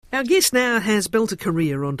Our guest now has built a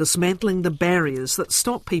career on dismantling the barriers that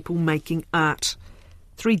stop people making art.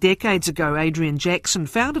 3 decades ago, Adrian Jackson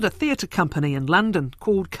founded a theatre company in London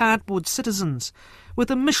called Cardboard Citizens,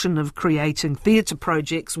 with a mission of creating theatre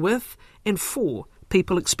projects with and for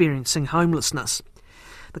people experiencing homelessness.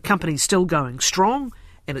 The company's still going strong,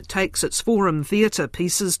 and it takes its forum theatre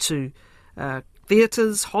pieces to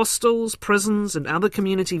theatres, hostels, prisons and other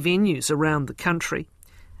community venues around the country.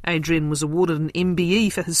 Adrian was awarded an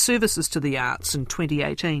MBE for his services to the arts in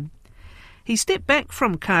 2018. He stepped back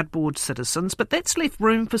from Cardboard Citizens, but that's left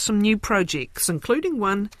room for some new projects, including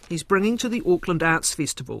one he's bringing to the Auckland Arts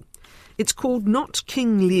Festival. It's called Not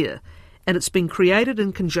King Lear, and it's been created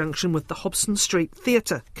in conjunction with the Hobson Street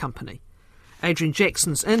Theatre Company. Adrian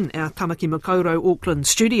Jackson's in our Tamaki Makaurau Auckland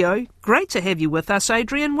studio. Great to have you with us,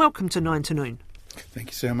 Adrian. Welcome to 9 to Noon. Thank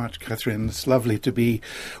you so much, Catherine. It's lovely to be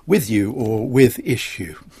with you, or with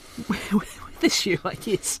issue. With issue, I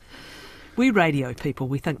guess. We radio people,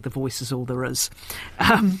 we think the voice is all there is.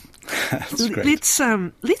 That's great.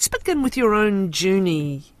 Let's begin with your own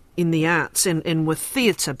journey in the arts and with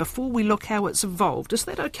theatre before we look how it's evolved. Is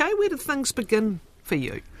that okay? Where did things begin for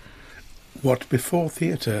you? What, before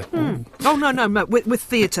theatre? Oh, no, with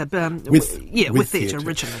theatre. With theatre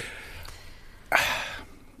originally.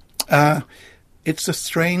 It's a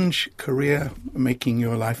strange career, making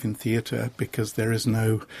your life in theatre, because there is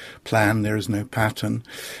no plan, there is no pattern,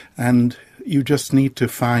 and you just need to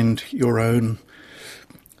find your own,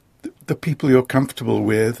 the people you're comfortable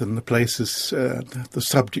with and the places, the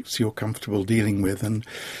subjects you're comfortable dealing with, and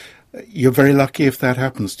you're very lucky if that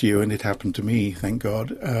happens to you, and it happened to me, thank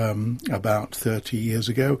God, about 30 years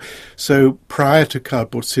ago. So prior to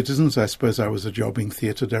Cardboard Citizens, I suppose I was a jobbing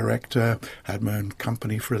theatre director, had my own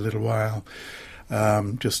company for a little while,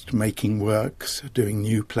 just making works, doing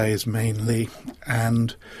new plays mainly.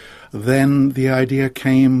 And then the idea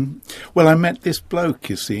came, well, I met this bloke,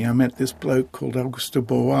 you see. I met this bloke called Augusto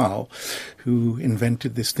Boal, who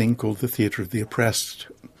invented this thing called the Theatre of the Oppressed.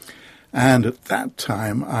 And at that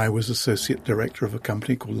time, I was associate director of a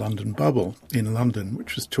company called London Bubble in London,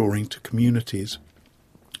 which was touring to communities.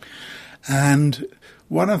 And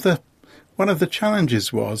one of the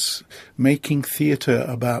challenges was making theatre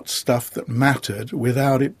about stuff that mattered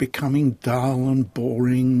without it becoming dull and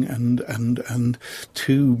boring and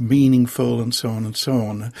too meaningful and so on and so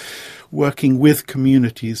on. Working with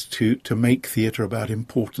communities to make theatre about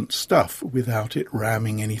important stuff without it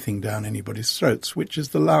ramming anything down anybody's throats, which is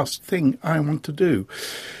the last thing I want to do.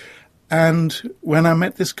 And when I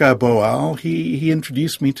met this guy Boal, he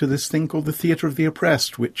introduced me to this thing called the Theatre of the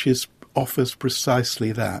Oppressed, which offers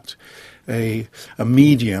precisely that. A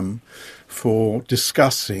medium for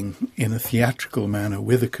discussing in a theatrical manner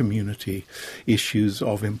with a community issues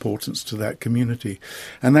of importance to that community.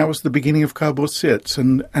 And that was the beginning of Cardboard Sits.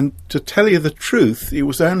 And to tell you the truth, it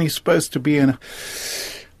was only supposed to be a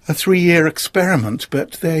 3-year experiment,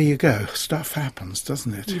 but there you go. Stuff happens,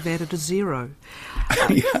 doesn't it? You've added a zero.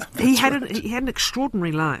 Yeah, he had an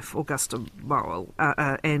extraordinary life, Augusto Boal,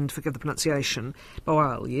 and forgive the pronunciation,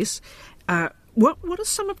 Boal, yes. What are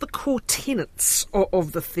some of the core tenets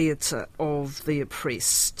of the theatre of the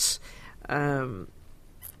oppressed that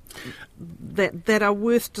are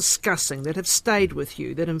worth discussing, that have stayed with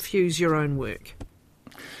you, that infuse your own work?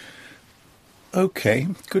 Okay,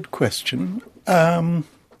 good question. I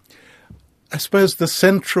suppose the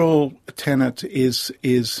central tenet is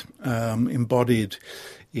embodied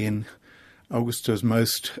in Augusto's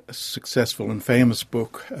most successful and famous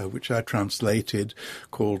book, which I translated,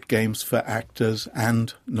 called Games for Actors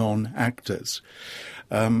and Non-Actors.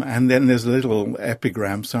 And then there's a little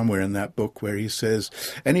epigram somewhere in that book where he says,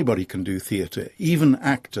 anybody can do theatre, even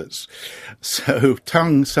actors. So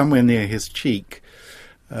tongue somewhere near his cheek,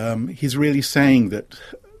 he's really saying that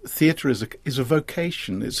theatre is a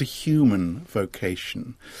vocation, it's a human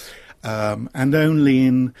vocation. And only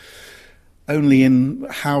in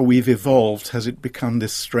how we've evolved has it become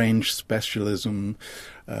this strange specialism.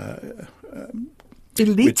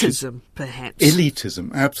 Elitism, perhaps.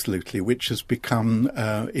 Elitism, absolutely, which has become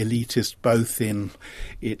elitist both in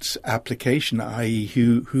its application, i.e.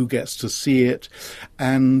 who gets to see it,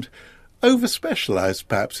 and over-specialised,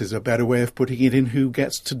 perhaps, is a better way of putting it, in who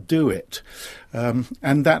gets to do it.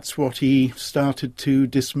 And that's what he started to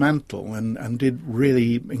dismantle and did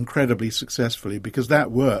really incredibly successfully, because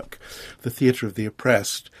that work, the Theatre of the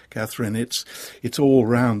Oppressed, Catherine, it's all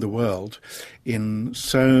round the world in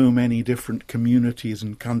so many different communities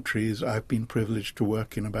and countries. I've been privileged to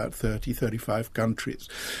work in about 35 countries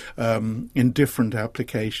in different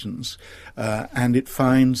applications, and it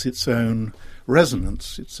finds its own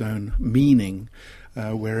resonance, its own meaning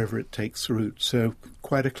wherever it takes root. So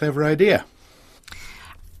quite a clever idea.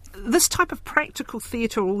 This type of practical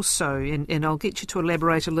theatre also, and I'll get you to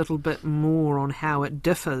elaborate a little bit more on how it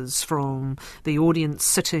differs from the audience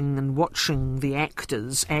sitting and watching the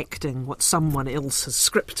actors acting what someone else has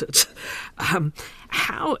scripted.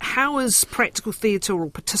 How is practical theatre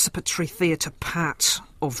or participatory theatre part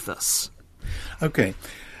of this? Okay.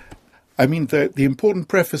 I mean, the important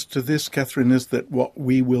preface to this, Catherine, is that what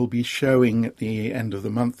we will be showing at the end of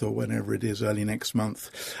the month, or whenever it is, early next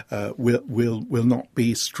month, will not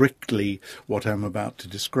be strictly what I'm about to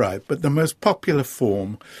describe. But the most popular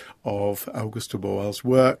form of Augusto Boal's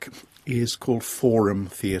work is called forum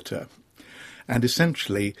theatre. And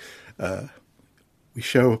essentially, we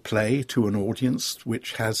show a play to an audience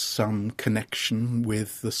which has some connection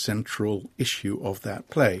with the central issue of that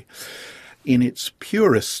play. In its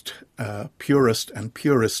purest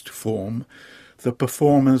form, the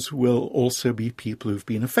performers will also be people who've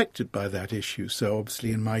been affected by that issue. So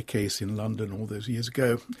obviously in my case in London all those years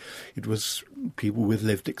ago, it was people with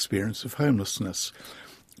lived experience of homelessness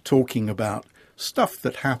talking about stuff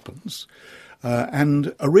that happens.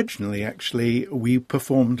 And originally, actually, we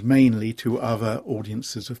performed mainly to other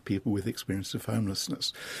audiences of people with experience of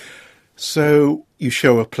homelessness. So you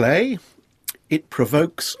show a play. It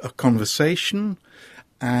provokes a conversation,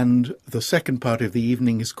 and the second part of the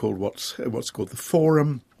evening is called what's called the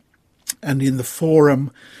forum. And in the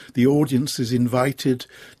forum, the audience is invited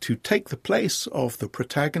to take the place of the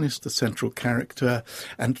protagonist, the central character,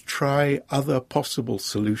 and try other possible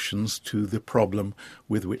solutions to the problem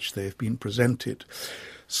with which they've been presented.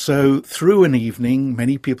 So through an evening,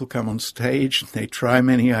 many people come on stage, they try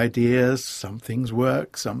many ideas, some things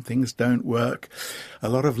work, some things don't work. A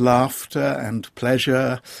lot of laughter and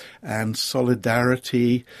pleasure and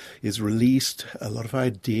solidarity is released. A lot of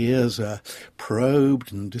ideas are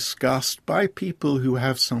probed and discussed by people who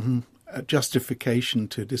have some justification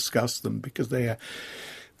to discuss them because they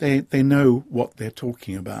know what they're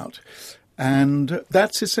talking about. And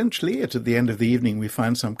that's essentially it. At the end of the evening, we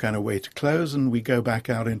find some kind of way to close and we go back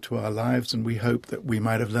out into our lives and we hope that we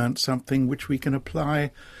might have learnt something which we can apply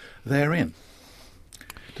therein.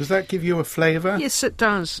 Does that give you a flavour? Yes, it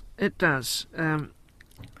does. It does.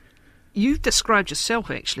 You've described yourself,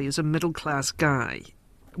 actually, as a middle-class guy.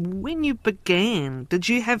 When you began, did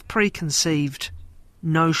you have preconceived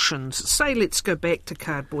notions? Say, let's go back to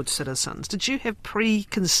Cardboard Citizens. Did you have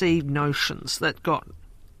preconceived notions that got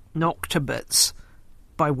knocked to bits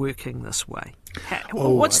by working this way?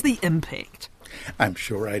 What's the impact? I'm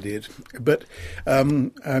sure I did. But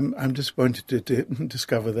I'm disappointed to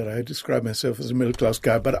discover that I describe myself as a middle-class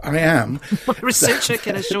guy, but I am. My researcher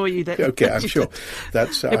can assure you that. Okay, I'm sure.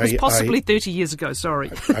 It was possibly 30 years ago,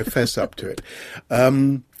 sorry. I fess up to it.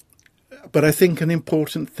 But I think an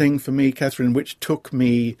important thing for me, Catherine, which took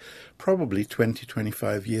me probably 20,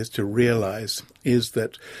 25 years to realise, is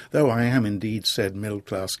that though I am indeed said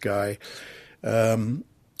middle-class guy,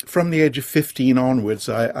 from the age of 15 onwards,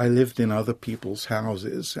 I lived in other people's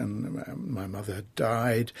houses, and my mother had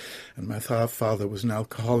died, and my father was an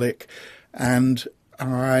alcoholic, and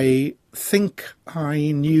I think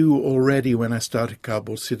I knew already when I started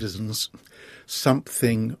Cardboard Citizens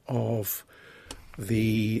something of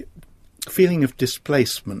the feeling of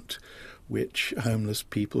displacement which homeless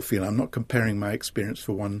people feel. I'm not comparing my experience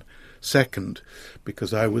for 1 second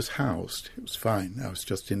because I was housed. It was fine. I was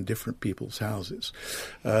just in different people's houses.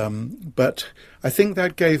 But I think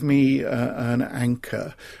that gave me an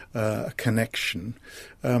anchor, a connection.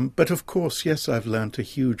 But of course, yes, I've learnt a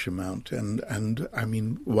huge amount. And I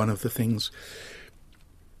mean, one of the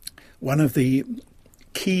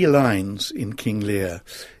key lines in King Lear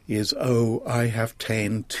is, "Oh, I have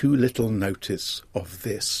ta'en too little notice of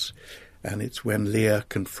this." And it's when Lear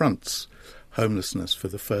confronts homelessness for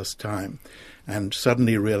the first time and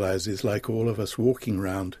suddenly realizes, like all of us walking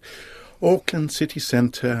around Auckland city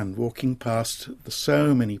centre and walking past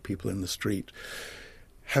so many people in the street,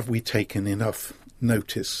 have we taken enough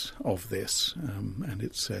notice of this? And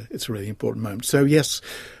it's a really important moment. So yes,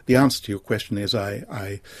 the answer to your question is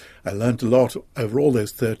I learned a lot over all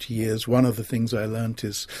those 30 years. One of the things I learned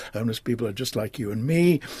is homeless people are just like you and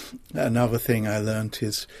me. Another thing I learned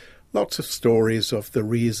is lots of stories of the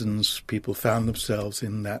reasons people found themselves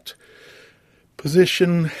in that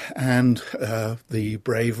position and the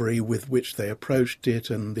bravery with which they approached it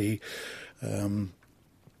and the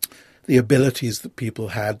abilities that people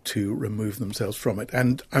had to remove themselves from it.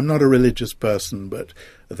 And I'm not a religious person, but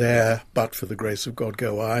but for the grace of God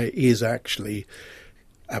go I is actually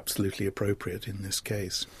absolutely appropriate in this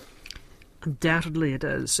case. Undoubtedly it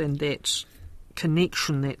is, and that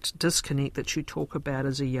connection, that disconnect that you talk about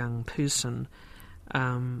as a young person,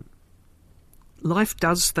 life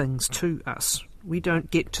does things to us. We don't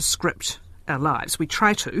get to script our lives. We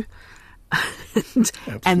try to,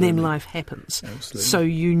 and then life happens. Absolutely. So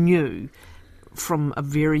you knew from a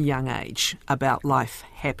very young age about life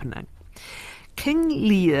happening. King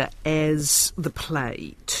Lear as the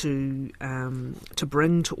play to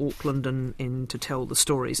bring to Auckland and to tell the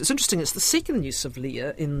stories. It's interesting, it's the second use of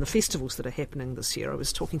Lear in the festivals that are happening this year. I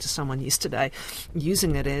was talking to someone yesterday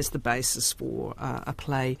using it as the basis for a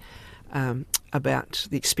play about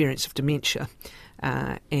the experience of dementia,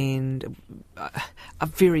 and a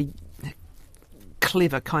very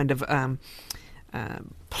clever kind of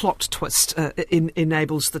plot twist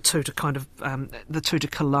enables the two to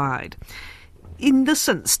collide. In this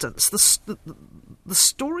instance, the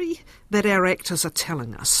story that our actors are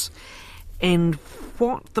telling us and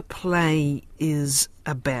what the play is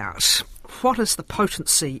about, what is the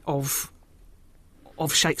potency of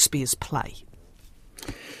Shakespeare's play?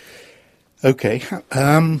 Okay.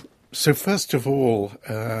 So first of all,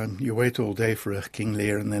 you wait all day for a King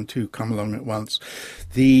Lear and then two come along at once.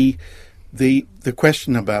 The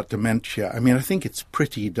question about dementia, I mean, I think it's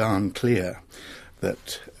pretty darn clear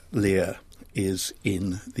that Lear is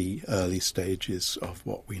in the early stages of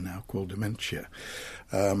what we now call dementia.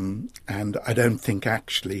 And I don't think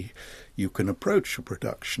actually you can approach a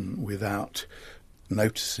production without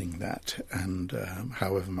noticing that, and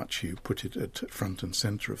however much you put it at front and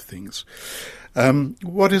centre of things.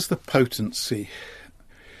 What is the potency?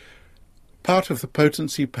 Part of the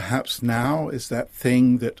potency perhaps now is that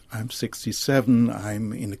thing that I'm 67,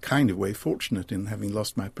 I'm in a kind of way fortunate in having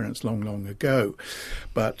lost my parents long, long ago.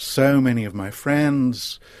 But so many of my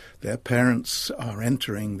friends, their parents are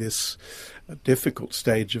entering this difficult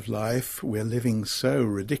stage of life. We're living so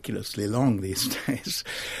ridiculously long these days.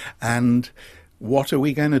 And what are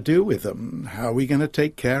we going to do with them? How are we going to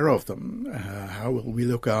take care of them? How will we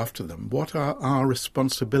look after them? What are our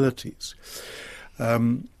responsibilities?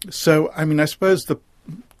 So, I mean, I suppose the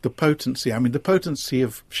potency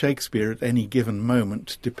of Shakespeare at any given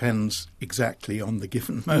moment depends exactly on the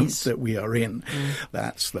given moment that we are in.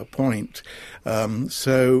 That's the point.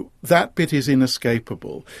 So that bit is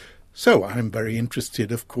inescapable. So I'm very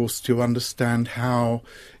interested, of course, to understand how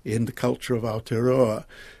in the culture of Aotearoa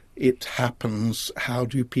it happens. How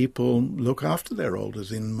do people look after their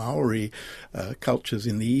elders? In Maori cultures,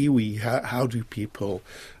 in the iwi, how do people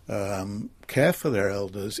care for their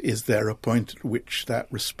elders? Is there a point at which that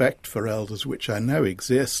respect for elders, which I know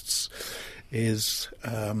exists, is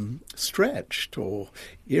stretched or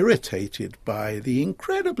irritated by the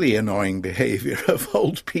incredibly annoying behaviour of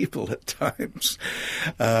old people at times?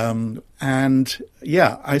 And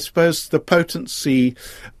yeah, I suppose the potency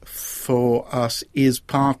for us is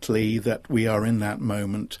partly that we are in that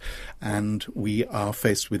moment and we are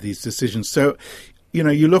faced with these decisions. So, you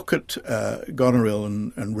know, you look at Goneril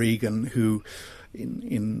and Regan, who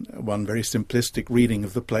in one very simplistic reading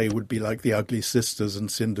of the play would be like the Ugly Sisters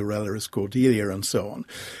and Cinderella as Cordelia and so on.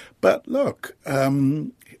 But look,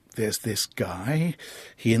 there's this guy,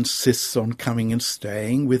 he insists on coming and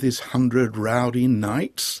staying with his 100 rowdy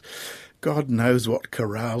knights. God knows what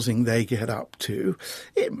carousing they get up to.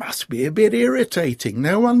 It must be a bit irritating.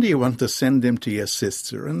 No wonder you want to send him to your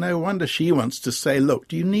sister, and no wonder she wants to say, look,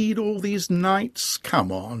 do you need all these knights?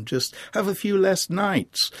 Come on, just have a few less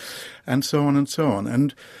knights, and so on and so on.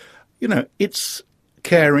 And, you know, it's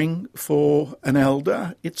caring for an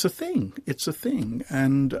elder. It's a thing. It's a thing.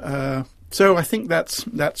 And so I think that's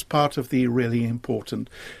part of the really important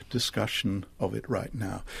discussion of it right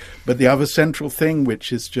now. But the other central thing,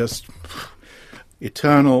 which is just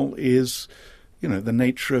eternal, is, you know, the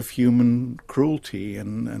nature of human cruelty,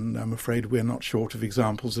 and I'm afraid we're not short of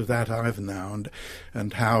examples of that either now,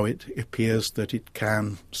 and how it appears that it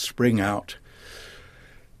can spring out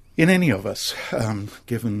in any of us,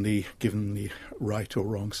 given the right or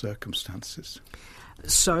wrong circumstances.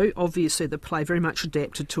 So, obviously, the play very much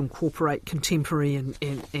adapted to incorporate contemporary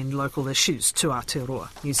and local issues to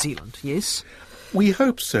Aotearoa, New Zealand, yes? We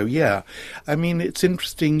hope so, yeah. I mean, it's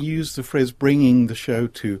interesting you use the phrase bringing the show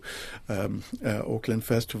to Auckland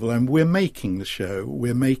Festival, and we're making the show.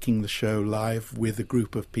 We're making the show live with a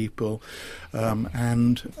group of people,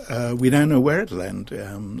 and we don't know where it'll end.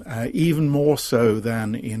 Even more so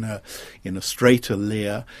than in a straighter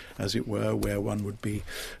Lear, as it were, where one would be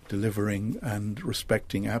delivering and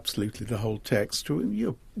respecting absolutely the whole text.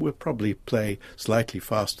 We'll probably play slightly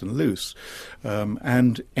fast and loose.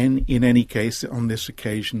 And in any case, on this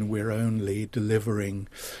occasion, we're only delivering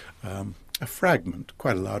a fragment,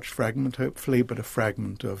 quite a large fragment, hopefully, but a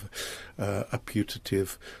fragment of a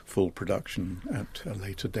putative full production at a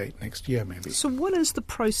later date next year, maybe. So what is the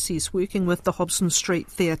process working with the Hobson Street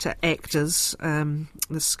Theatre actors?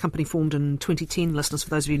 This company formed in 2010, listeners, for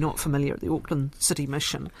those of you not familiar, at the Auckland City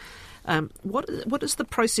Mission. What is the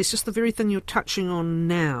process, just the very thing you're touching on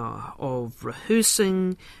now, of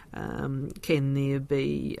rehearsing? Can there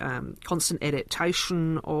be constant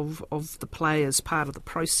adaptation of the play as part of the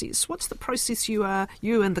process? What's the process you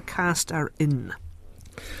and the cast are in?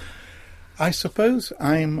 I suppose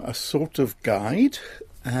I'm a sort of guide,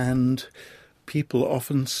 and people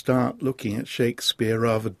often start looking at Shakespeare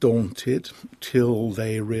rather daunted till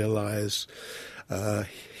they realise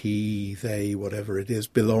he, they, whatever it is,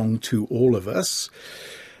 belong to all of us.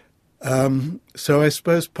 So I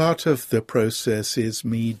suppose part of the process is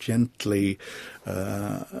me gently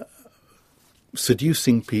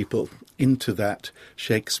seducing people into that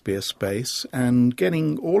Shakespeare space and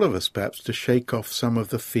getting all of us perhaps to shake off some of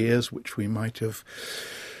the fears which we might have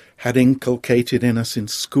had inculcated in us in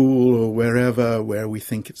school or wherever, where we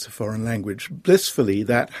think it's a foreign language. Blissfully,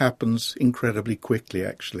 that happens incredibly quickly,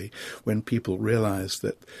 actually, when people realise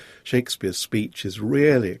that Shakespeare's speech is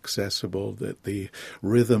really accessible, that the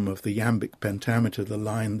rhythm of the iambic pentameter, the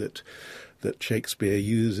line that Shakespeare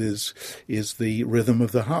uses, is the rhythm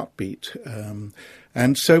of the heartbeat.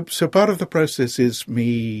 And so part of the process is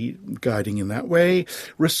me guiding in that way.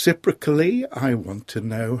 Reciprocally, I want to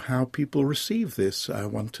know how people receive this. I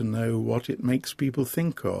want to know what it makes people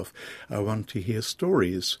think of. I want to hear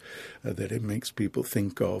stories that it makes people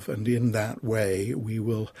think of. And in that way, we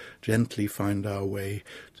will gently find our way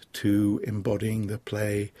to embodying the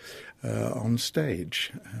play on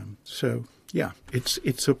stage. Yeah,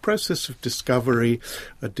 it's a process of discovery,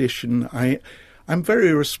 addition. I'm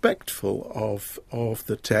very respectful of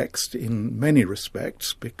the text in many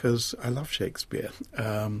respects because I love Shakespeare.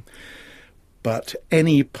 But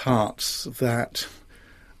any parts that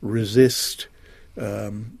resist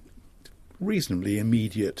reasonably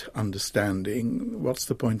immediate understanding, what's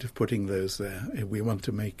the point of putting those there if we want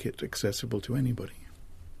to make it accessible to anybody?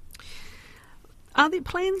 Are there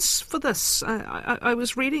plans for this? I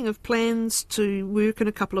was reading of plans to work in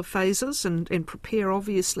a couple of phases and prepare,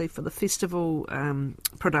 obviously, for the festival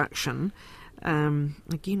production.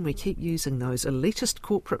 Again, we keep using those elitist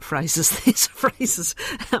corporate phrases, these phrases.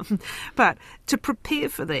 But to prepare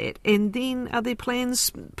for that, and then are there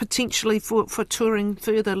plans potentially for touring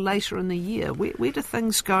further later in the year? Where do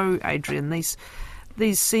things go, Adrian? These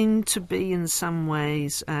seem to be, in some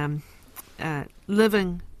ways,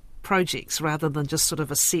 living projects rather than just sort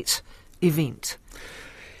of a set event.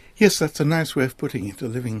 Yes, that's a nice way of putting it, a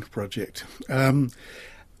living project.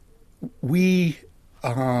 We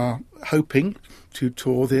are hoping to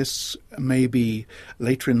tour this maybe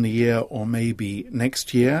later in the year or maybe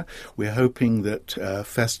next year. We're hoping that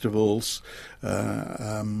festivals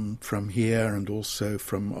from here and also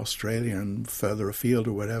from Australia and further afield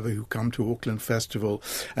or whatever who come to Auckland Festival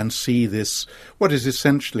and see this, what is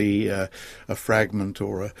essentially a fragment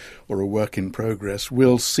or a work in progress,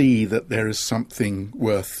 will see that there is something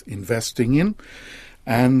worth investing in.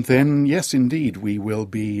 And then, yes, indeed, we will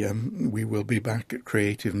be back at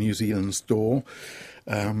Creative New Zealand's door,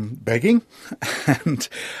 begging and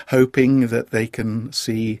hoping that they can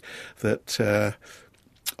see that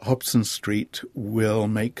Hobson Street will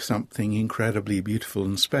make something incredibly beautiful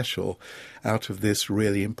and special out of this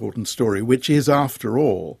really important story, which is, after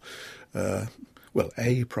all,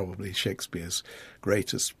 probably Shakespeare's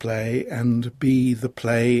greatest play, and B, the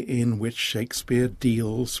play in which Shakespeare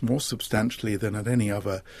deals more substantially than at any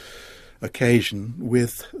other occasion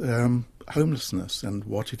with homelessness and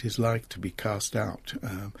what it is like to be cast out,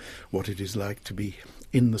 what it is like to be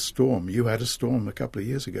in the storm. You had a storm a couple of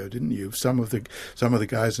years ago, didn't you? Some of the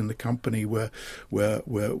guys in the company were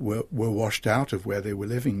washed out of where they were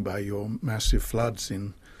living by your massive floods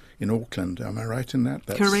in Auckland. Am I right in that?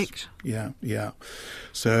 That's correct. Yeah.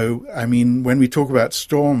 So, I mean, when we talk about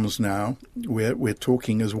storms now, we're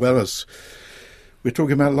talking as well as we're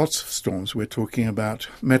talking about lots of storms. We're talking about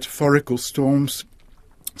metaphorical storms,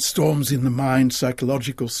 storms in the mind,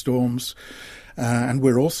 psychological storms, and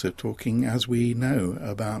we're also talking, as we know,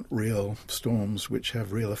 about real storms which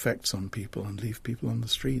have real effects on people and leave people on the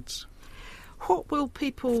streets. What will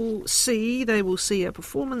people see? They will see a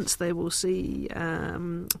performance, they will see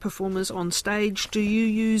performers on stage. Do you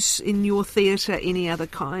use in your theatre any other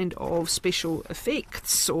kind of special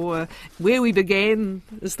effects? Or where we began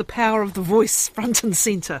is the power of the voice front and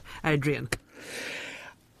centre, Adrian?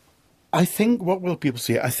 I think what will people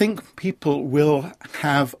see? I think people will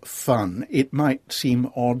have fun. It might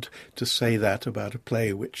seem odd to say that about a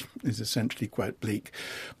play which is essentially quite bleak,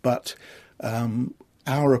 but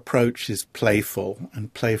our approach is playful,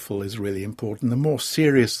 and playful is really important. The more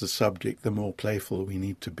serious the subject, the more playful we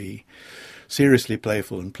need to be. Seriously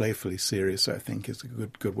playful and playfully serious, I think, is a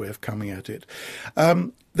good way of coming at it.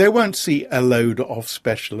 They won't see a load of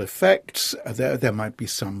special effects. There might be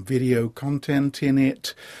some video content in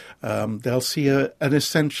it. They'll see an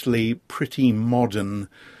essentially pretty modern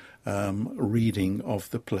reading of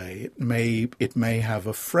the play. It may have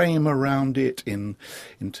a frame around it in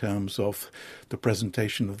terms of the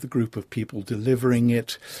presentation of the group of people delivering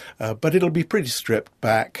it, but it'll be pretty stripped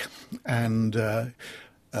back, and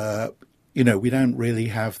we don't really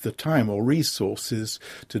have the time or resources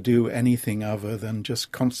to do anything other than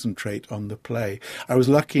just concentrate on the play. I was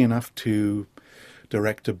lucky enough to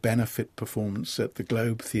direct a benefit performance at the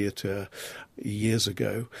Globe Theatre years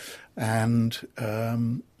ago, and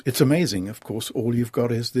it's amazing. Of course, all you've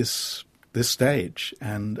got is this stage,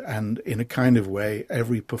 and in a kind of way,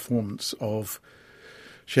 every performance of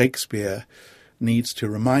Shakespeare needs to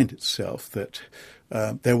remind itself that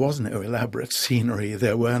there was no elaborate scenery,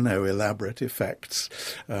 there were no elaborate effects.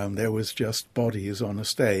 There was just bodies on a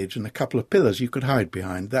stage and a couple of pillars you could hide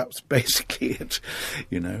behind. That was basically it,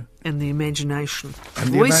 And the imagination.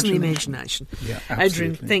 And voice and the imagination. Yeah, absolutely.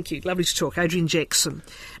 Adrian, thank you. Lovely to talk. Adrian Jackson.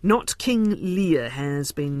 Not King Lear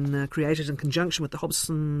has been created in conjunction with the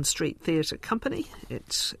Hobson Street Theatre Company.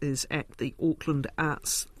 It is at the Auckland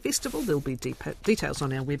Arts Festival. There'll be details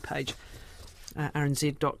on our webpage,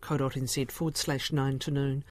 rnz.co.nz/9 to noon.